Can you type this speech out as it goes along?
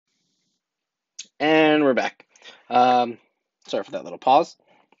And we're back. Sorry for that little pause.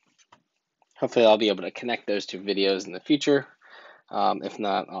 Hopefully I'll be able to connect those two videos in the future. If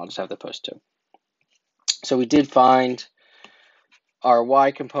not, I'll just have to post two. So we did find our y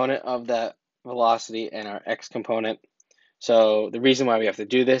component of that velocity and our x component. So the reason why we have to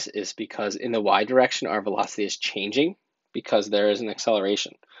do this is because in the y direction, our velocity is changing because there is an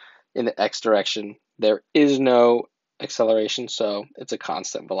acceleration. In the x direction, there is no acceleration, so it's a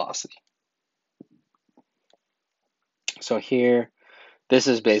constant velocity. So here, this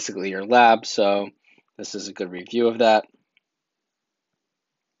is basically your lab, so this is a good review of that.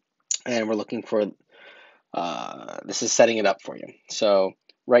 And we're looking for, this is setting it up for you. So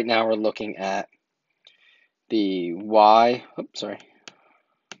right now we're looking at the y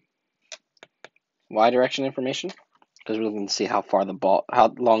direction information, because we're looking to see how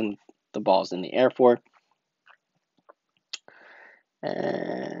long the ball is in the air for.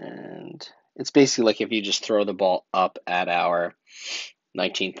 And it's basically like if you just throw the ball up at our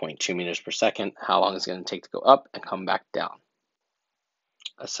 19.2 meters per second, how long is it going to take to go up and come back down?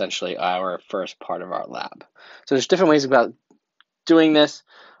 Essentially our first part of our lab. So there's different ways about doing this.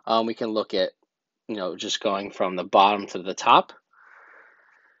 We can look at, just going from the bottom to the top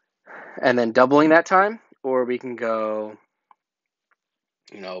and then doubling that time, or we can go,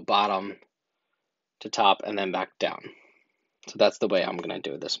 bottom to top and then back down. So that's the way I'm going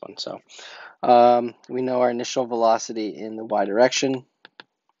to do this one. So we know our initial velocity in the y direction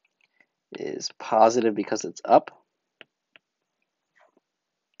is positive because it's up.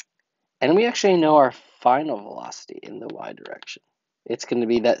 And we actually know our final velocity in the y direction. It's going to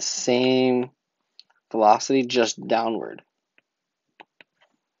be that same velocity, just downward.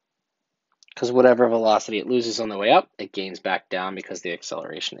 Because whatever velocity it loses on the way up, it gains back down because the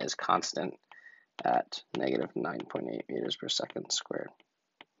acceleration is constant at negative 9.8 meters per second squared.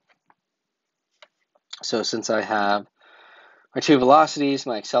 So since I have my two velocities,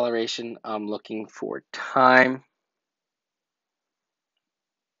 my acceleration, I'm looking for time.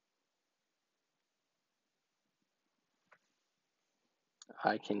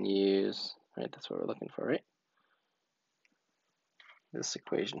 I can use, right, that's what we're looking for, right? This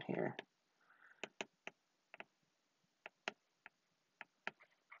equation here.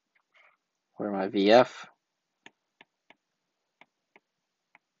 Where my VF.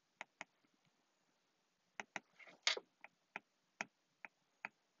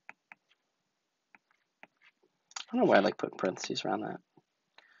 I don't know why I like putting parentheses around that.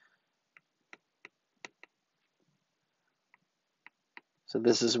 So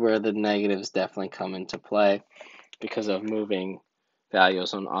this is where the negatives definitely come into play because of moving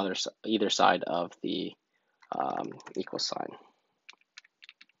values on either side of the equal sign.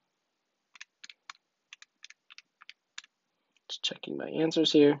 Just checking my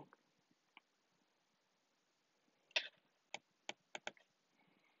answers here.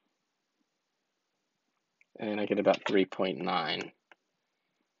 And I get about 3.9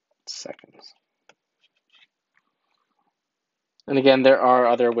 seconds. And again, there are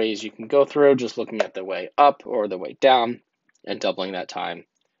other ways you can go through, just looking at the way up or the way down and doubling that time.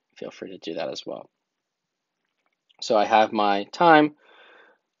 Feel free to do that as well. So I have my time.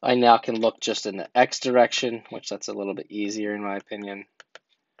 I now can look just in the x direction, which that's a little bit easier in my opinion.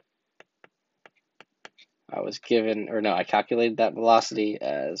 I calculated that velocity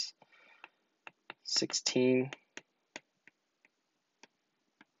as 16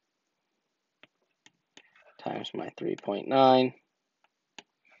 times my 3.9.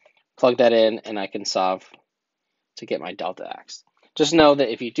 Plug that in, and I can solve to get my delta x. Just know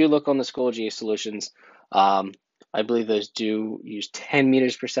that if you do look on the Schoology solutions, I believe those do use 10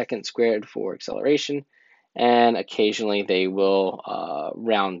 meters per second squared for acceleration, and occasionally they will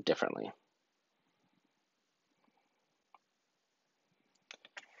round differently.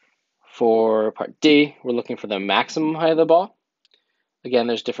 For part D, we're looking for the maximum height of the ball. Again,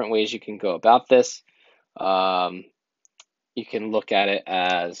 there's different ways you can go about this. You can look at it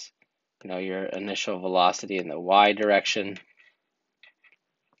as, your initial velocity in the y direction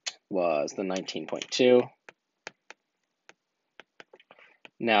was the 19.2.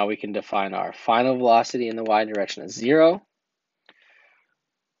 Now we can define our final velocity in the y direction as 0.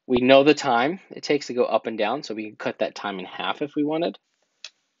 We know the time it takes to go up and down, so we can cut that time in half if we wanted.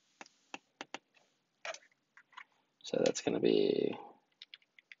 So that's going to be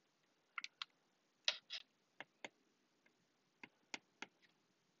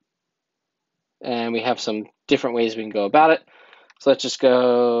and we have some different ways we can go about it. So let's just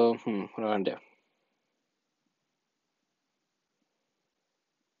go, what do I want to do?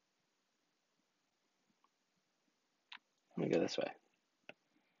 Let me go this way.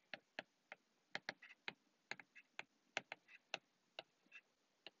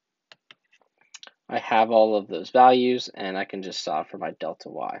 I have all of those values, and I can just solve for my delta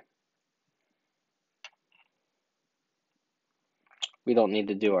y. We don't need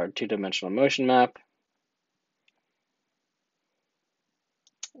to do our two-dimensional motion map.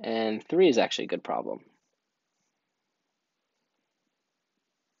 And 3 is actually a good problem.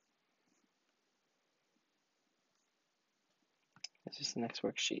 This is the next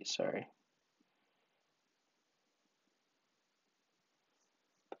worksheet, sorry.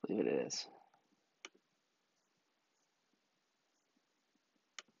 I believe it is.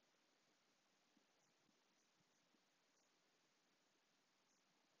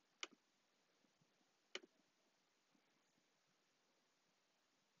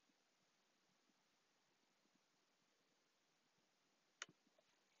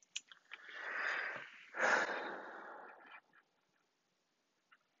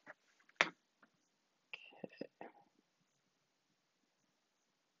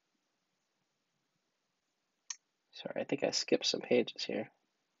 Sorry, I think I skipped some pages here.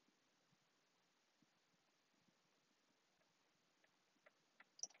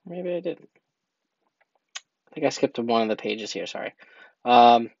 Maybe I didn't. I think I skipped one of the pages here, sorry.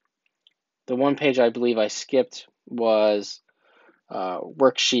 The one page I believe I skipped was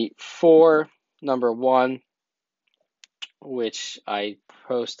worksheet 4, number 1, which I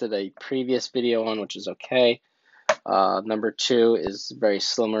posted a previous video on, which is okay. Number 2 is very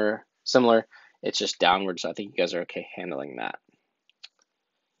similar. It's just downwards, so I think you guys are okay handling that.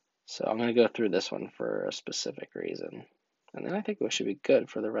 So I'm going to go through this one for a specific reason. And then I think we should be good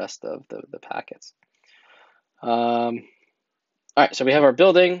for the rest of the packets. All right, so we have our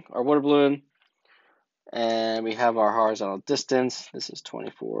building, our water balloon, and we have our horizontal distance. This is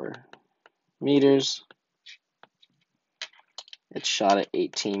 24 meters. It's shot at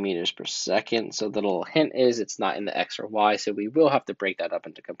 18 meters per second. So the little hint is it's not in the X or Y, so we will have to break that up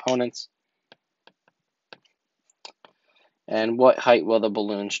into components. And what height will the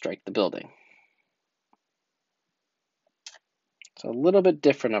balloon strike the building? It's a little bit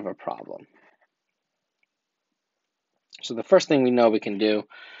different of a problem. So the first thing we know we can do,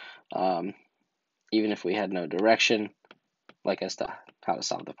 even if we had no direction, like as to how to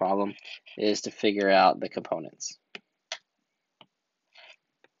solve the problem, is to figure out the components.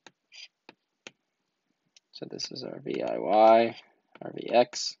 So this is our VIY, our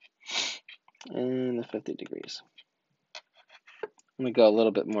VX, and the 50 degrees. I'm going to go a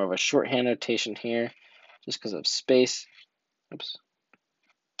little bit more of a shorthand notation here, just because of space. Oops.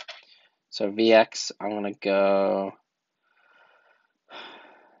 So VX, I'm going to go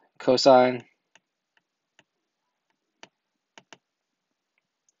cosine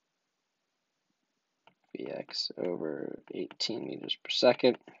VX over 18 meters per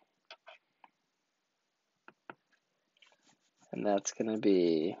second. And that's going to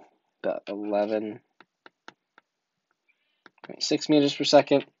be about 11.6 meters per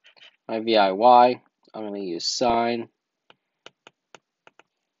second. My VIY, I'm going to use sine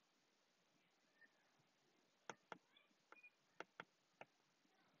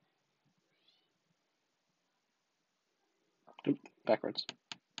backwards.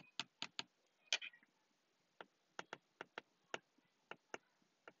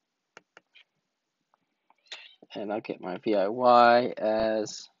 And I'll get my VIY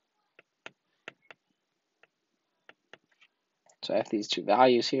as, so I have these two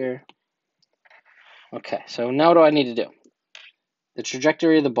values here. Okay, so now what do I need to do? The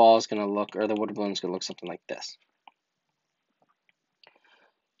trajectory of the ball is going to look, or the water balloon is going to look something like this.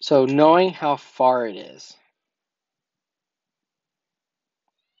 So knowing how far it is,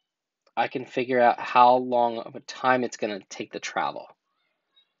 I can figure out how long of a time it's going to take to travel.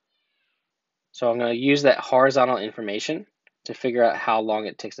 So I'm going to use that horizontal information to figure out how long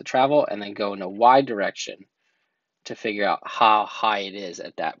it takes to travel, and then go in a y direction to figure out how high it is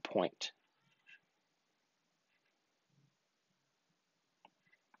at that point.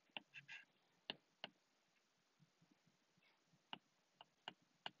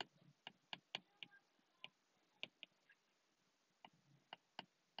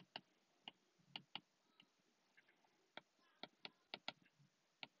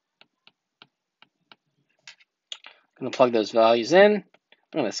 I'm going to plug those values in. I'm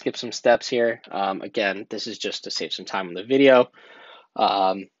going to skip some steps here. Again, this is just to save some time on the video.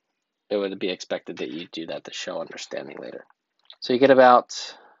 It would be expected that you do that to show understanding later. So you get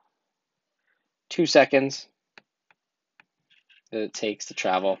about 2 seconds that it takes to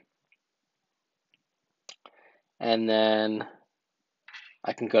travel. And then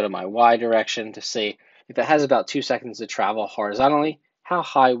I can go to my y direction to see if it has about 2 seconds to travel horizontally, how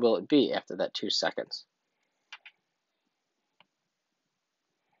high will it be after that 2 seconds?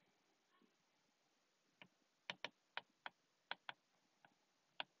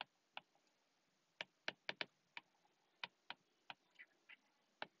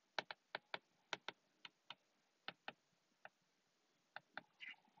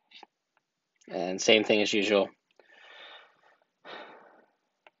 And same thing as usual.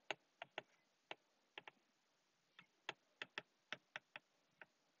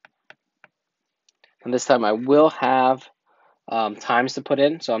 And this time I will have times to put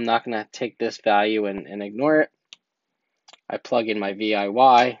in, so I'm not going to take this value and ignore it. I plug in my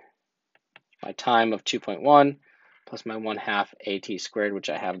VIY, my time of 2.1, plus my 1/2 AT squared, which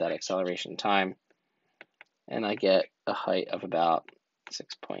I have that acceleration time, and I get a height of about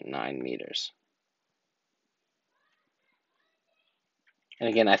 6.9 meters. And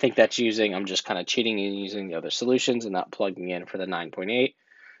again, I think that's I'm just kind of cheating and using the other solutions and not plugging in for the 9.8.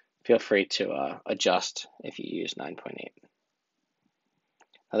 Feel free to adjust if you use 9.8.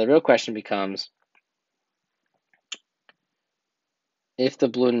 Now the real question becomes, if the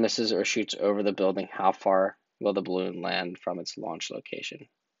balloon misses or shoots over the building, how far will the balloon land from its launch location?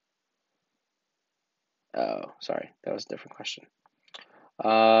 Oh, sorry, that was a different question.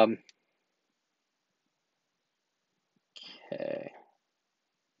 Okay.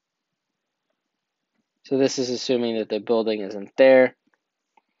 So this is assuming that the building isn't there,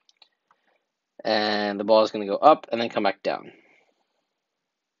 and the ball is going to go up and then come back down.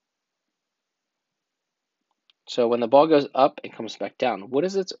 So when the ball goes up and comes back down, what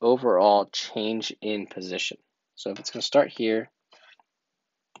is its overall change in position? So if it's going to start here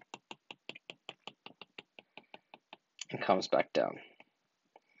and comes back down,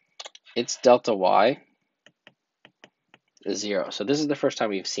 its delta y is 0. So this is the first time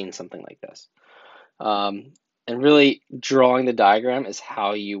we've seen something like this. And really drawing the diagram is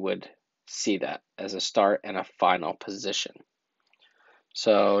how you would see that as a start and a final position.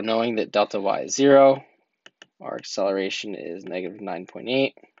 So knowing that delta y is 0, our acceleration is negative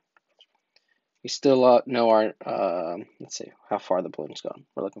 9.8. We still know our, let's see, how far the balloon's gone.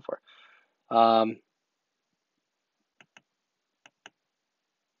 We're looking for.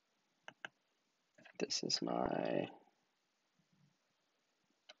 This is my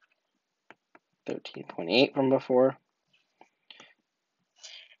 13.8 from before.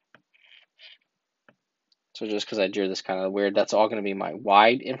 So just because I drew this kind of weird, that's all going to be my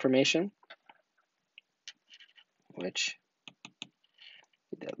wide information, which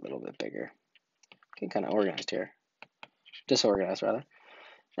we did a little bit bigger. Getting kind of organized here. Disorganized, rather.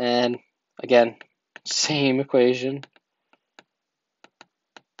 And again, same equation.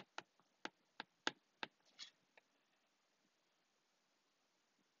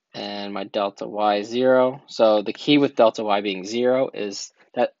 And my delta y is 0. So the key with delta y being 0 is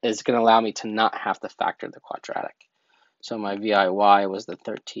that is going to allow me to not have to factor the quadratic. So my VIY was the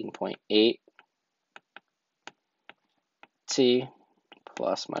 13.8 t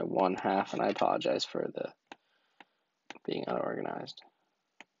plus my 1/2, and I apologize for the being unorganized,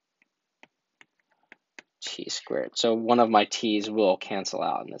 t squared. So one of my t's will cancel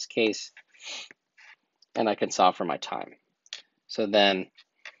out in this case, and I can solve for my time. So then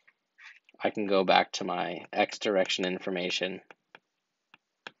I can go back to my x direction information,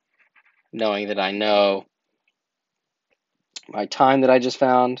 knowing that I know my time that I just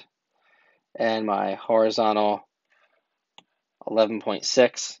found and my horizontal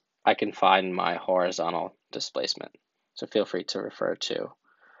 11.6, I can find my horizontal displacement. So feel free to refer to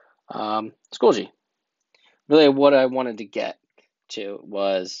Schoology. Really what I wanted to get to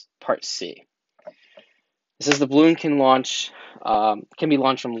was part C. It says the balloon can be launched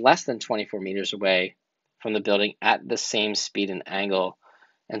from less than 24 meters away from the building at the same speed and angle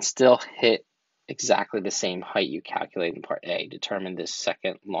and still hit exactly the same height you calculated in part A. Determine this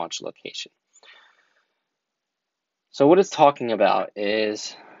second launch location. So what it's talking about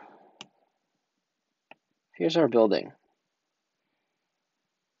is, here's our building.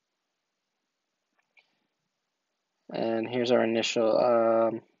 And here's our initial,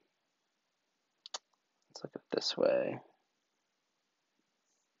 let's look at it this way.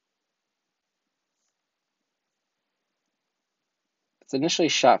 It's initially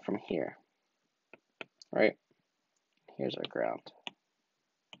shot from here, right? Here's our ground.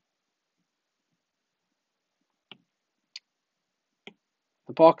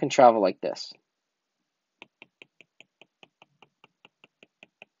 The ball can travel like this.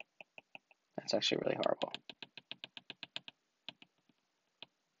 That's actually really horrible.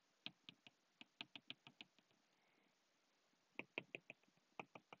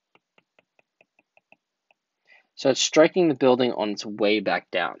 So it's striking the building on its way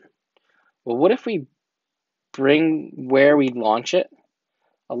back down. Well, what if we bring where we launch it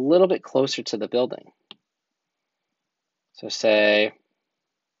a little bit closer to the building? So say,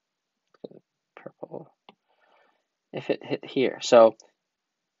 purple, if it hit here. So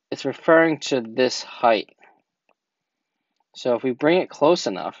it's referring to this height. So if we bring it close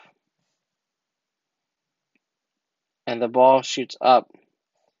enough, and the ball shoots up,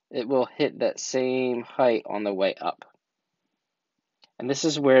 it will hit that same height on the way up. And this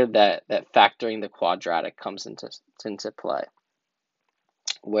is where that factoring the quadratic comes into play,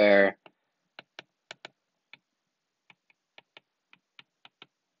 where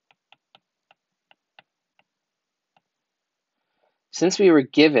since we were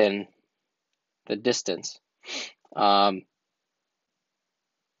given the distance, or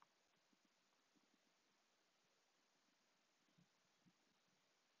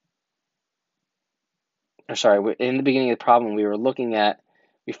sorry, in the beginning of the problem, we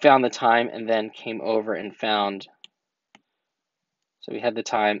found the time and then came over and found, so we had the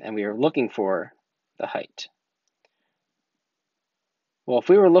time and we were looking for the height. Well, if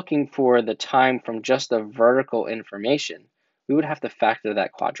we were looking for the time from just the vertical information, we would have to factor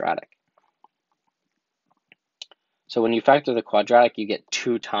that quadratic. So when you factor the quadratic, you get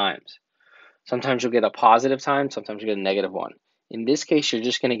 2 times. Sometimes you'll get a positive time, sometimes you get a negative one. In this case, you're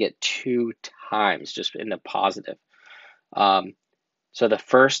just going to get 2 times, just in the positive. So the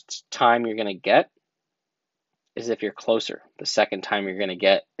first time you're going to get is if you're closer. The second time you're going to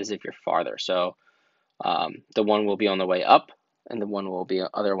get is if you're farther. So the one will be on the way up, and the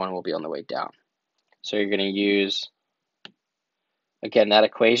other one will be on the way down. So you're going to use, again, that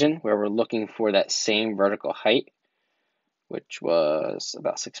equation where we're looking for that same vertical height, which was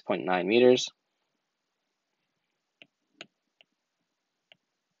about 6.9 meters.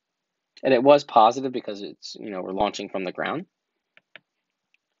 And it was positive because it's, we're launching from the ground.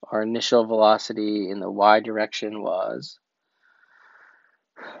 Our initial velocity in the y direction was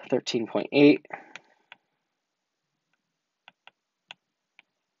 13.8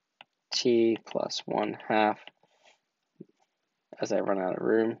 t plus 1/2 as I run out of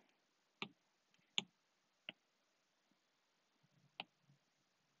room.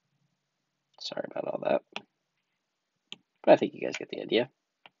 Sorry about all that, but I think you guys get the idea.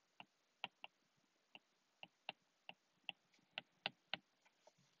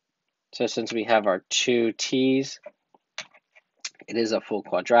 So since we have our 2 t's, it is a full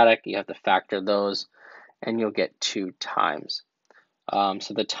quadratic. You have to factor those, and you'll get 2 times.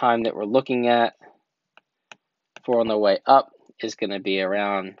 So the time that we're looking at for on the way up is going to be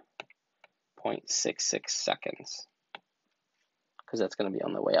around 0.66 seconds, because that's going to be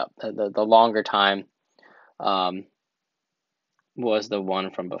on the way up. The longer time was the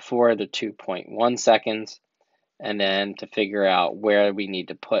one from before, the 2.1 seconds. And then to figure out where we need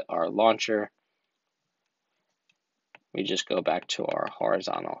to put our launcher, we just go back to our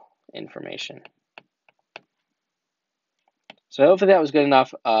horizontal information. So hopefully that was good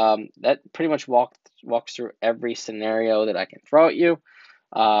enough. That pretty much walks through every scenario that I can throw at you.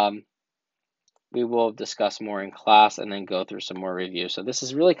 We will discuss more in class and then go through some more review. So this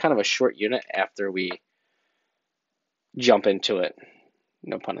is really kind of a short unit after we jump into it,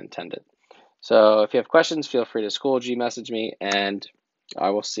 no pun intended. So if you have questions, feel free to Schoology message me, and I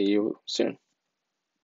will see you soon.